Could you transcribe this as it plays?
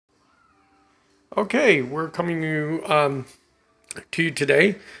Okay, we're coming to you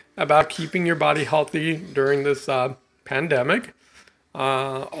today about keeping your body healthy during this pandemic.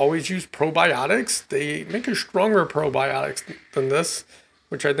 Always use probiotics. They make a stronger probiotics than this,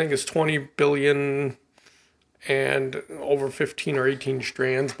 which I think is 20 billion and over 15 or 18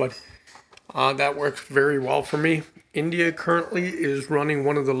 strands, but that works very well for me. India currently is running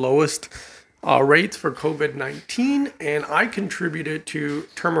one of the lowest rates for COVID-19, and I contributed to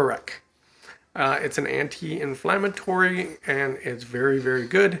turmeric. It's an anti-inflammatory and it's very, very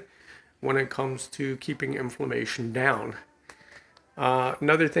good when it comes to keeping inflammation down.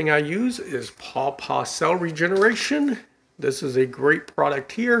 Another thing I use is Pawpaw Cell Regeneration. This is a great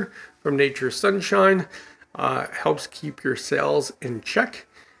product here from Nature's Sunshine. Helps keep your cells in check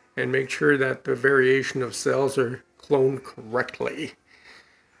and make sure that the variation of cells are cloned correctly.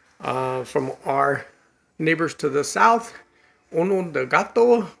 From our neighbors to the south, Uno de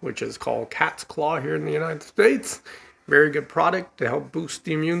Gato, which is called cat's claw here in the United States. Very good product to help boost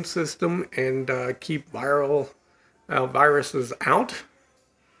the immune system and keep viruses out.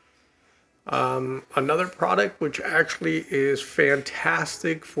 Another product which actually is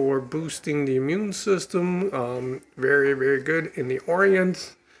fantastic for boosting the immune system. Very, very good in the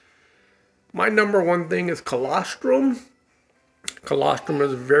Orient. My number one thing is colostrum. Colostrum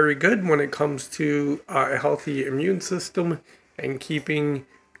is very good when it comes to a healthy immune system and keeping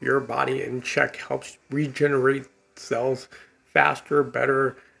your body in check. Helps regenerate cells faster,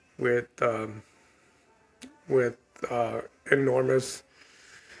 better, with enormous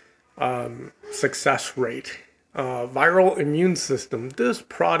success rate. Viral immune system. This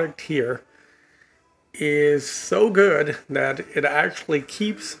product here is so good that it actually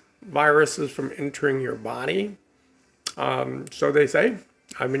keeps viruses from entering your body. So they say.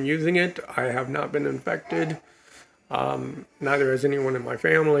 I've been using it. I have not been infected. Neither has anyone in my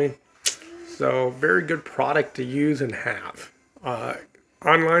family. So very good product to use and have.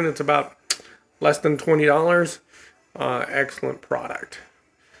 Online it's about less than $20. Excellent product.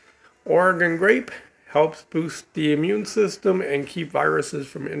 Oregon grape helps boost the immune system and keep viruses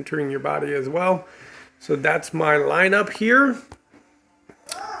from entering your body as well. So that's my lineup here.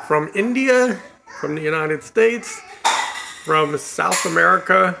 From India, from the United States, from South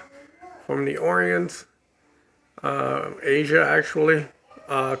America, from the Orient, Asia actually.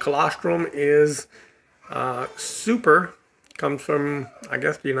 Colostrum is super. Comes from, I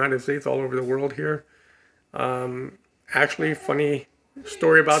guess, the United States, all over the world here. Actually, funny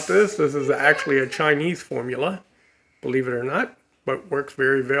story about this. This is actually a Chinese formula, believe it or not, but works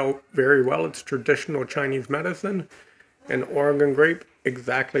very, very well. It's traditional Chinese medicine. And Oregon grape,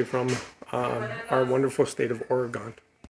 exactly from our wonderful state of Oregon.